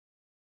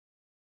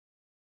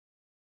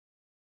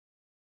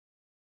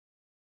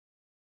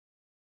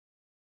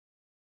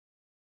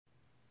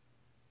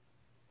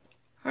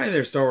Hi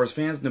there, Star Wars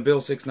fans.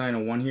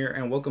 Nabil6901 here,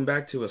 and welcome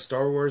back to a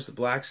Star Wars The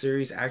Black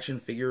Series action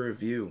figure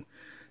review.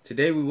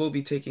 Today we will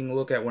be taking a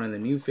look at one of the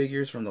new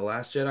figures from the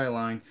Last Jedi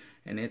line,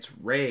 and it's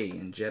Rey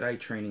in Jedi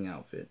training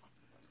outfit.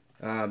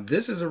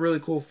 This is a really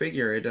cool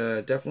figure. It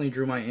definitely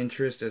drew my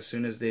interest as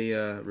soon as they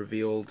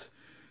revealed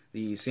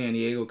the San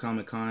Diego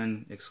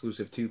Comic-Con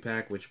exclusive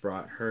 2-pack, which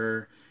brought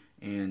her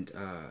and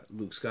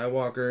Luke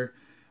Skywalker.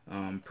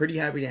 Pretty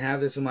happy to have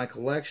this in my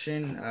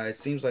collection. It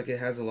seems like it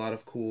has a lot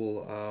of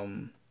cool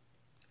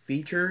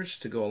features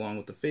to go along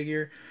with the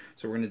figure.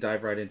 So we're going to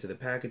dive right into the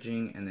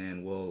packaging, and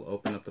then we'll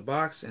open up the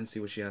box and see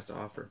what she has to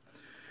offer.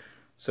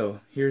 So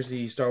here's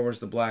the Star Wars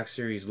The Black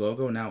Series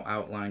logo, now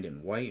outlined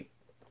in white.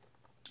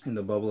 In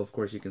the bubble, of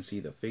course, you can see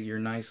the figure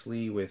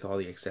nicely with all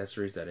the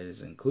accessories that it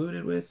is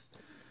included with.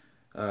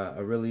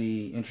 A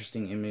really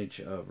interesting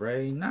image of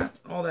Rey. Not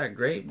all that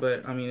great,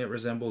 but I mean, it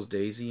resembles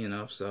Daisy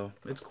enough, so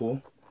it's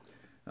cool.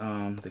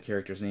 The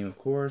character's name, of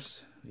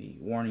course. The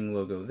warning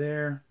logo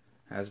there.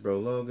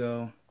 Hasbro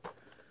logo.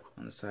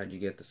 On the side, you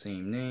get the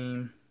same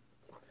name.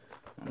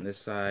 On this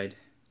side,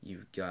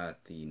 you've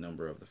got the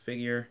number of the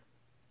figure.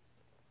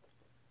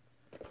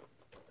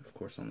 Of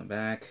course, on the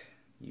back,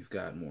 you've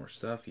got more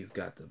stuff. You've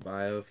got the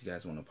bio. If you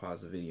guys want to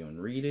pause the video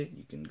and read it,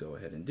 you can go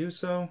ahead and do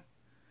so.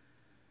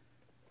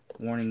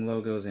 Warning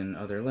logos in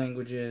other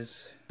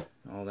languages.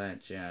 All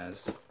that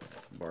jazz.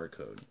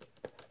 Barcode.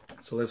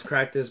 So let's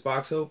crack this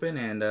box open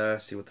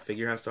and see what the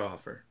figure has to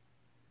offer.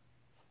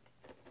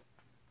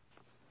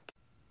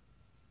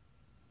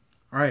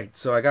 Alright,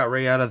 so I got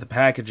Rey out of the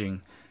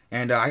packaging,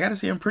 and I gotta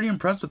say I'm pretty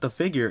impressed with the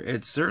figure.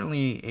 It's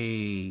certainly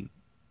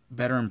a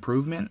better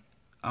improvement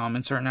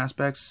in certain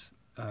aspects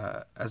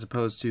as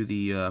opposed to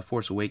the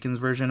Force Awakens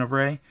version of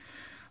Rey.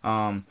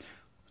 Let's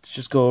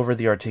just go over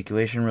the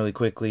articulation really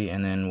quickly,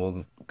 and then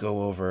we'll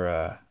go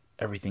over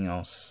everything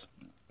else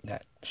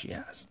that she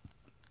has.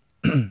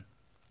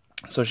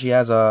 So she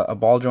has a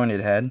ball-jointed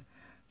head,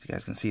 as you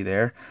guys can see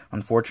there.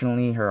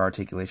 Unfortunately, her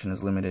articulation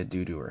is limited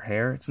due to her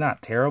hair. It's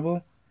not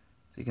terrible,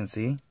 as you can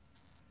see,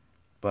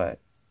 but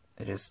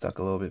it is stuck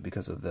a little bit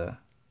because of the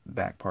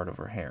back part of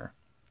her hair.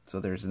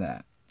 So there's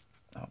that.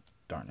 Oh,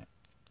 darn it.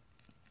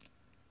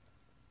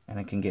 And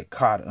it can get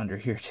caught under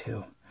here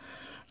too.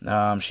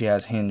 She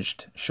has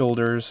hinged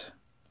shoulders,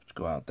 which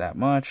go out that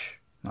much.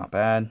 Not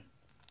bad.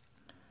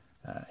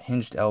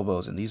 Hinged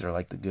elbows, and these are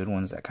like the good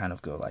ones that kind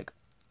of go like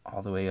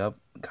all the way up.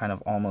 Kind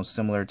of almost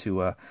similar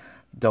to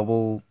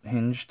double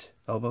hinged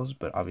elbows,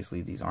 but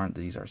obviously these aren't.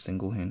 These are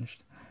single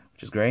hinged,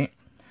 which is great.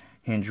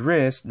 Hinge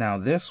wrist. Now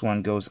this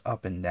one goes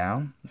up and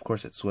down. Of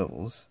course it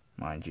swivels,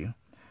 mind you,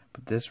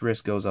 but this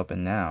wrist goes up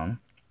and down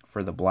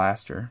for the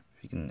blaster.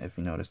 If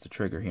you notice the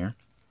trigger here,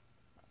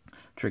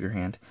 trigger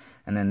hand,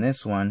 and then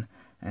this one,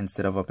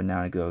 instead of up and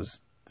down, it goes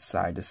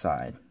side to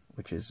side,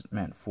 which is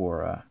meant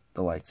for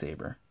the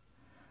lightsaber.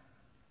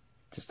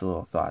 Just a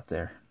little thought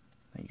there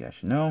that you guys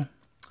should know.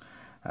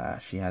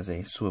 She has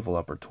a swivel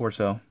upper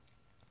torso,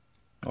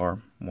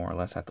 or more or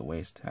less at the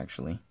waist,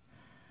 actually.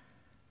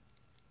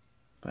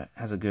 But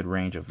has a good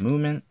range of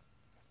movement.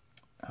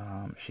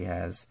 She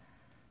has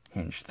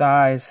hinged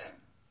thighs.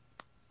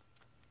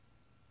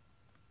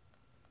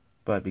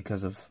 But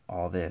because of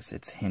all this,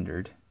 it's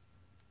hindered.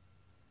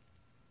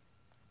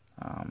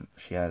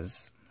 She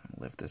has,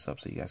 I'll lift this up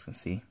so you guys can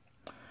see.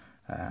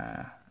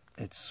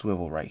 It's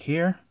swivel right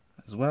here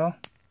as well.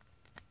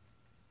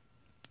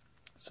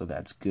 So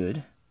that's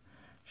good.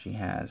 She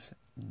has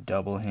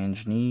double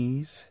hinge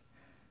knees.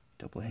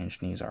 Double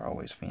hinge knees are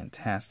always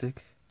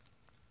fantastic.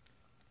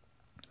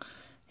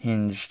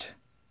 Hinged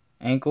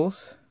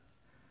ankles,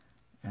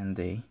 and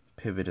they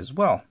pivot as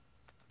well.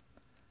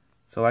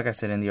 So like I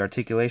said, in the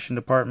articulation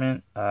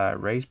department,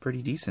 Rey's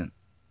pretty decent.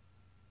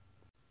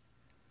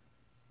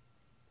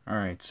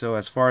 Alright, so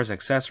as far as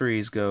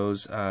accessories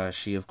goes,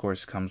 she of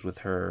course comes with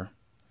her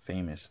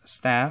famous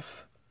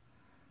staff.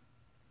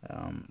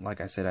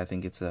 Like I said, I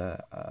think it's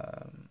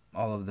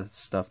all of the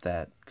stuff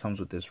that comes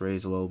with this Rey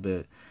is a little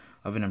bit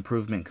of an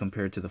improvement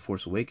compared to the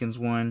Force Awakens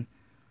one.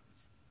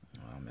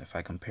 If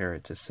I compare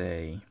it to,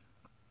 say,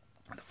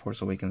 the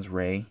Force Awakens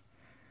Rey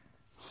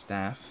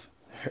staff,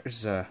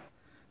 there's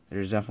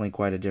definitely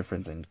quite a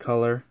difference in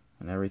color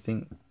and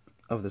everything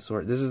of the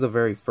sort. This is the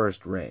very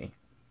first Rey,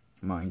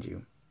 mind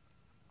you,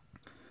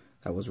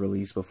 that was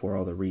released before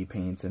all the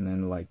repaints and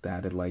then like the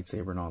added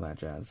lightsaber and all that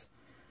jazz.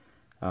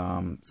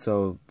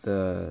 So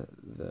the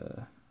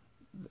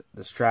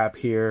strap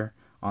here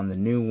on the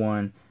new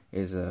one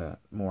is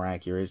more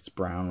accurate. It's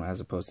brown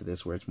as opposed to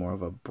this where it's more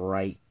of a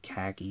bright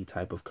khaki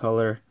type of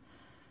color.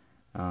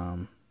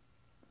 The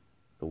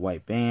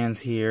white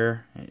bands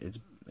here,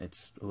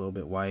 it's a little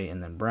bit white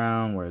and then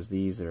brown, whereas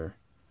these are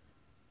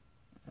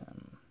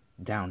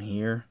down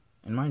here.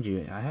 And mind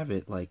you, I have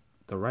it like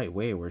the right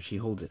way where she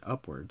holds it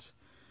upwards.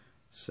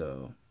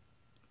 So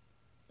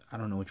I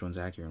don't know which one's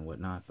accurate and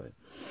whatnot, but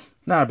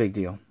not a big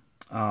deal.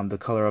 The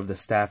color of the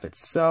staff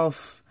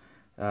itself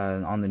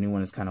on the new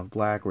one is kind of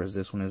black, whereas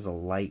this one is a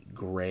light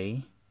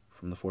gray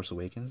from the Force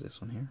Awakens,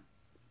 this one here.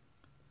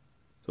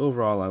 So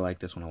overall, I like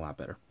this one a lot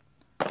better.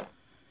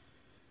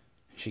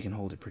 she can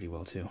hold it pretty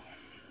well too.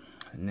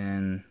 And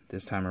then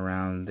this time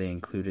around, they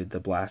included the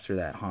blaster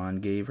that Han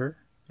gave her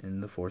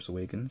in The Force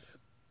Awakens.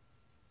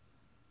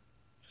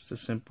 Just a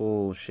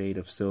simple shade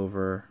of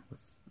silver with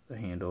the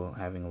handle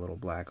having a little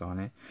black on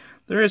it.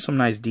 There is some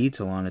nice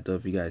detail on it though,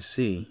 if you guys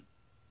see.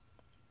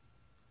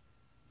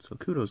 So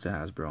kudos to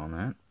Hasbro on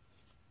that.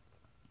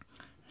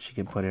 She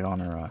can put it on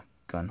her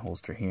gun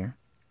holster here.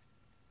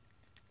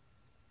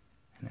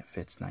 And it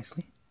fits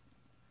nicely,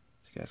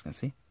 as you guys can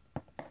see.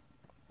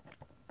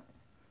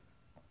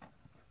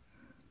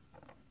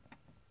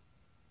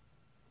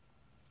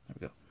 There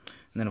we go.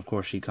 And then of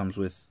course she comes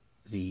with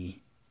the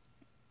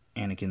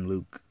Anakin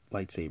Luke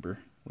lightsaber,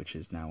 which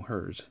is now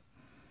hers.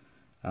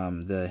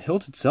 The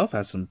hilt itself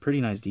has some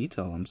pretty nice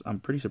detail. I'm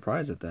pretty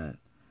surprised at that.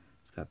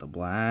 It's got the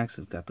blacks,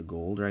 it's got the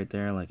gold right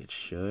there like it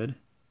should.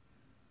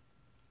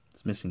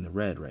 It's missing the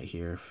red right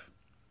here.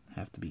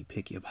 Have to be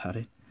picky about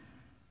it.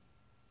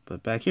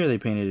 But back here they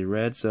painted it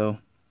red, so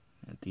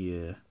at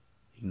the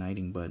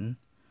igniting button.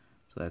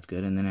 So that's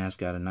good. And then it has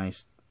got a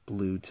nice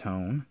blue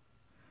tone.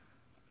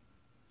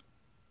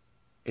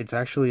 It's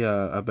actually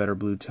a better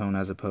blue tone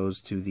as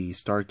opposed to the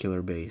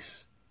Starkiller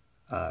base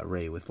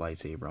Rey with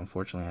lightsaber.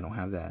 Unfortunately, I don't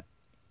have that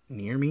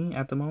near me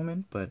at the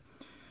moment, but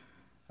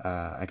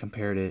I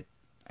compared it,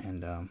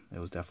 and it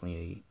was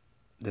definitely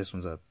this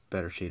one's a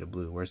better shade of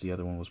blue, whereas the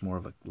other one was more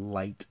of a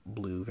light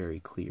blue, very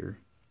clear.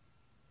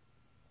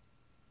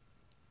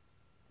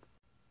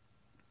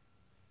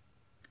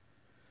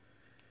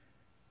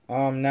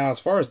 Now as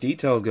far as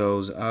detail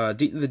goes,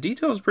 the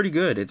detail is pretty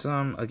good. It's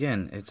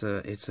again, it's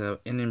an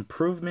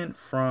improvement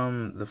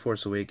from The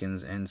Force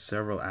Awakens in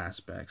several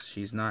aspects.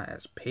 She's not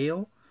as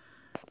pale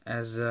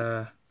as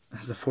the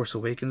Force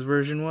Awakens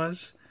version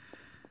was.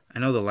 I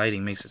know the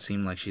lighting makes it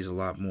seem like she's a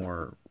lot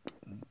more,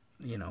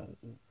 you know,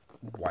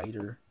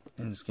 whiter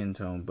in skin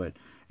tone, but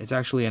it's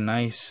actually a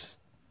nice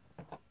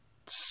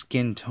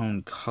skin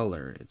tone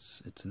color.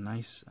 It's a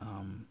nice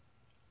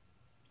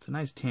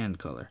tan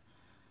color.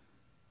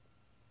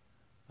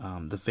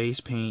 The face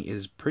paint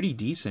is pretty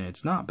decent.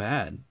 It's not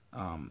bad.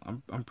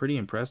 I'm pretty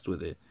impressed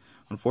with it.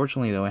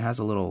 Unfortunately, though, it has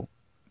a little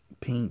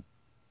paint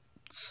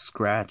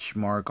scratch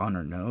mark on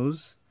her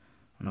nose.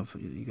 I don't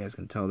know if you guys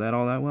can tell that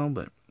all that well,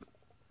 but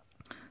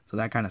so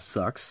that kind of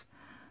sucks.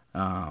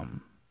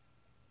 And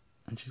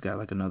she's got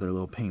like another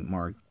little paint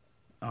mark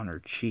on her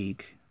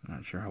cheek. I'm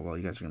not sure how well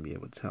you guys are gonna be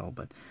able to tell,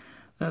 but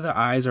the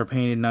eyes are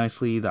painted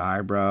nicely. The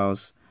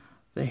eyebrows,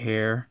 the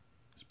hair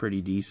is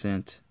pretty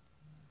decent.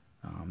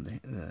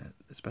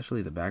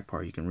 Especially the back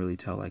part, you can really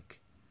tell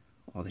like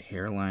all the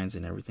hairlines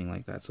and everything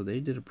like that. So they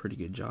did a pretty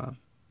good job.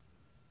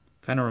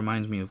 Kind of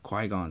reminds me of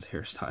Qui-Gon's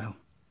hairstyle.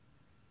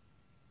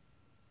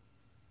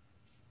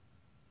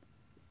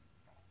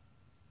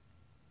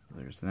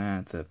 There's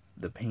that.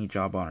 The paint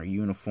job on her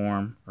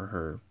uniform or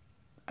her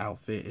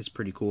outfit is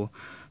pretty cool.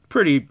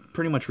 Pretty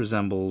much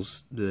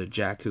resembles the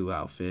Jakku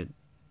outfit.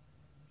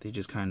 They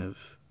just kind of,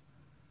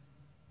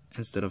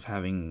 instead of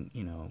having,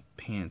 you know,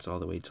 pants all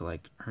the way to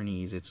like her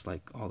knees, it's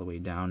like all the way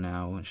down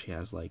now, and she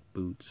has like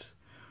boots,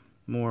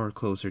 more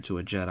closer to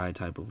a Jedi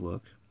type of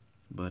look,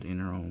 but in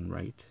her own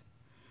right,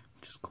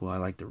 which is cool. I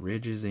like the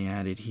ridges they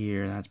added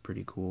here. That's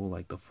pretty cool,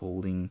 like the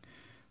folding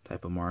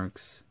type of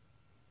marks.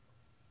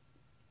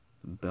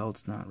 The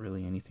belt's not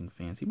really anything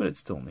fancy, but it's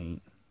still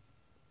neat.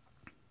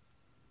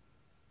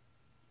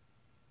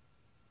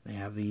 They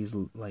have these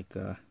like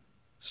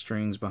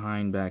strings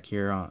behind back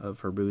here of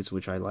her boots,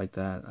 which I like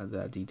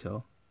that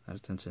detail. That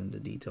attention to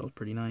detail is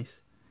pretty nice.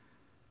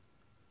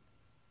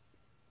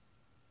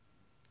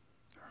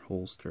 Her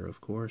holster, of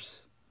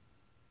course.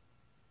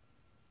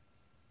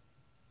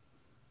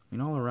 I mean,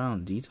 all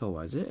around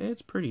detail-wise,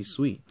 it's pretty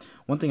sweet.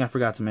 One thing I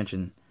forgot to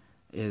mention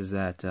is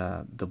that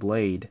the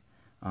blade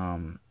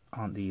on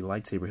the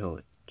lightsaber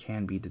hilt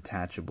can be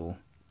detachable,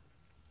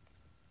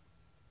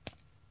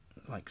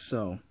 like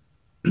so.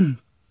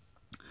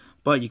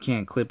 But you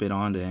can't clip it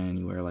onto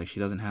anywhere. Like, she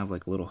doesn't have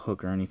like a little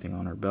hook or anything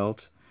on her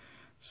belt.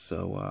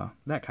 So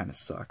that kind of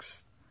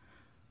sucks.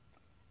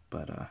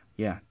 But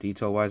yeah,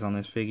 detail-wise on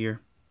this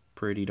figure,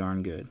 pretty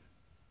darn good.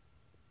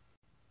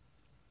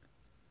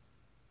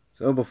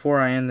 So before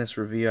I end this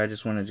review, I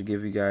just wanted to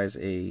give you guys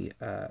a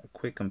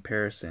quick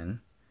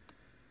comparison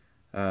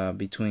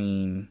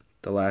between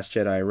The Last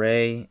Jedi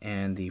Rey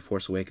and The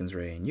Force Awakens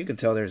Rey. And you can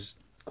tell there's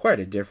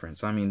quite a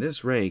difference. I mean,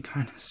 this Rey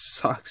kind of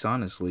sucks,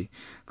 honestly,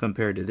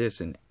 compared to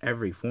this in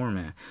every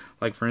format.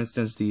 Like, for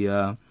instance,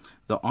 the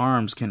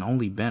arms can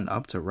only bend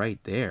up to right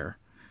there,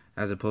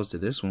 as opposed to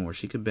this one where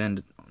she could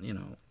bend, you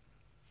know,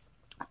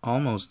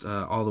 almost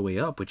all the way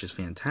up, which is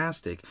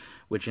fantastic,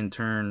 which in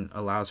turn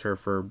allows her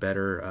for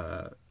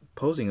better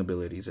posing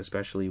abilities,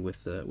 especially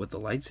with the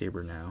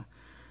lightsaber now.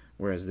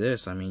 Whereas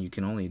this, I mean, you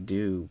can only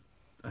do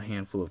a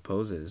handful of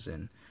poses,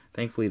 and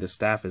thankfully the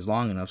staff is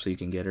long enough so you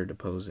can get her to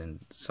pose in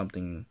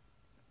something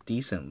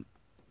decent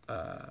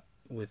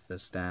with the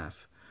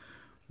staff.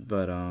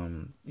 But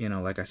you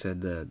know, like I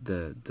said,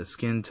 the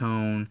skin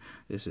tone,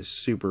 this is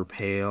super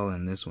pale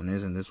and this one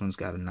isn't. This one's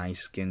got a nice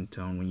skin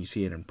tone when you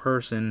see it in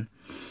person.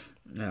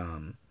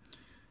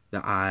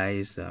 the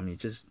eyes. I mean,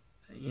 just,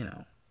 you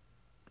know,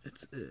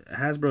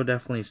 Hasbro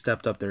definitely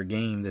stepped up their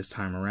game this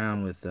time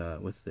around with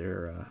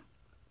their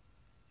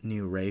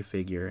new Rey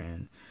figure,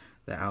 and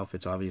the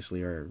outfits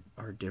obviously are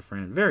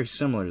different. Very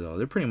similar though;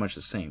 they're pretty much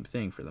the same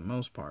thing for the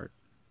most part.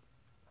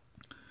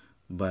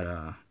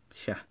 But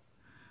yeah,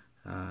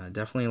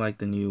 definitely like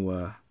the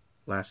new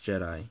Last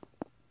Jedi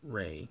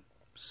Rey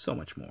so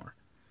much more.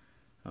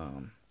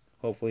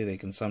 Hopefully they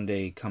can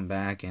someday come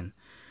back and,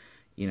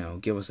 you know,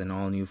 give us an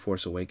all-new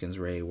Force Awakens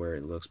Rey where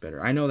it looks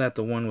better. I know that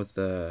the one with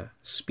the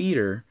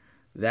speeder,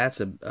 that's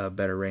a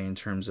better Rey in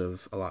terms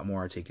of a lot more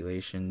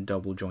articulation,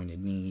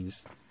 double-jointed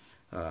knees.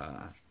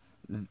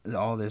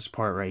 All this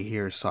part right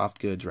here is soft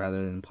goods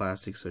rather than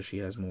plastic, so she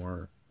has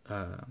more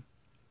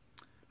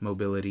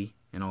mobility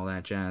and all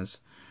that jazz.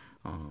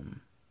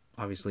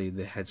 Obviously,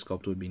 the head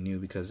sculpt would be new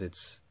because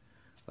it's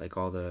like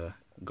all the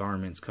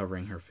garments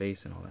covering her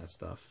face and all that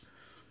stuff.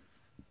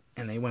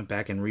 And they went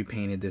back and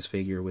repainted this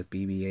figure with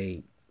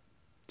BB-8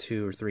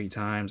 2 or 3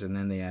 times, and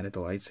then they added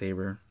the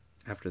lightsaber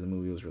after the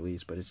movie was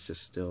released, but it's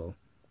just still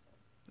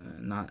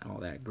not all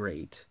that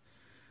great.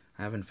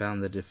 I haven't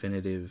found the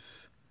definitive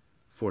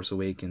Force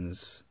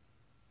Awakens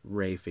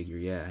Rey figure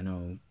yet. I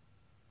know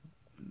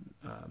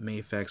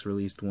Mayfex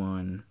released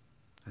one.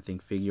 I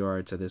think Figure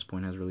Arts at this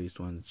point has released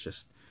one. It's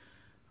just,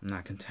 I'm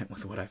not content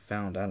with what I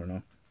found. I don't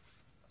know.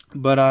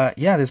 But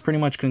yeah, this pretty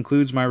much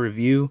concludes my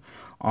review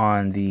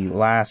on the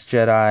Last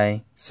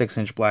Jedi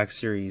 6-inch Black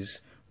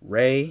Series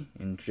Rey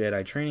in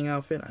Jedi training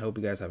outfit. I hope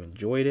you guys have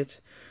enjoyed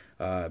it.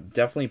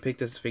 Definitely pick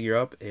this figure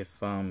up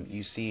if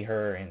you see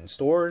her in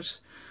stores.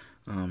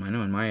 I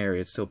know in my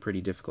area it's still pretty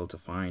difficult to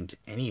find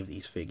any of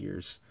these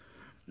figures.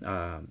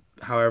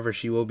 However,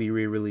 she will be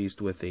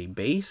re-released with a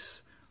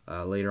base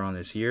later on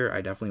this year.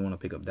 I definitely want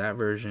to pick up that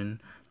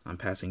version. I'm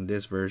passing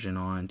this version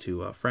on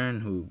to a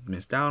friend who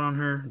missed out on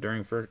her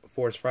during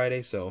Force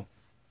Friday, so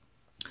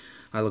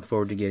I look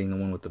forward to getting the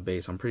one with the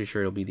base. I'm pretty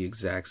sure it'll be the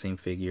exact same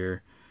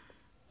figure,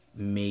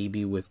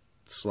 maybe with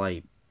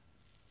slight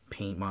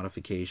paint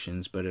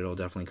modifications, but it'll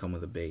definitely come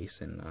with a base,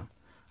 and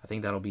I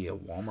think that'll be a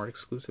Walmart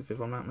exclusive if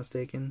I'm not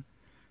mistaken.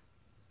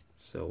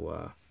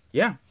 So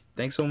yeah,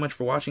 thanks so much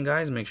for watching,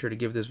 guys. Make sure to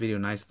give this video a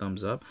nice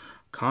thumbs up.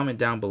 Comment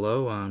down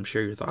below,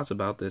 share your thoughts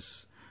about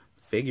this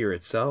figure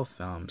itself.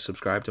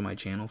 Subscribe to my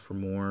channel for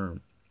more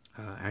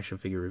action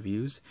figure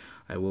reviews.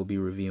 I will be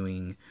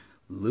reviewing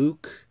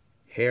Luke,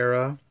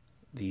 Hera,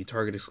 the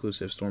Target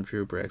exclusive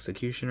Stormtrooper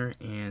Executioner,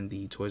 and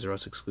the Toys R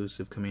Us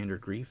exclusive Commander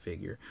Grief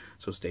figure.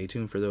 So stay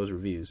tuned for those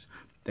reviews.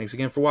 Thanks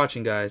again for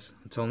watching, guys.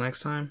 Until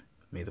next time,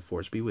 may the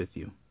Force be with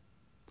you.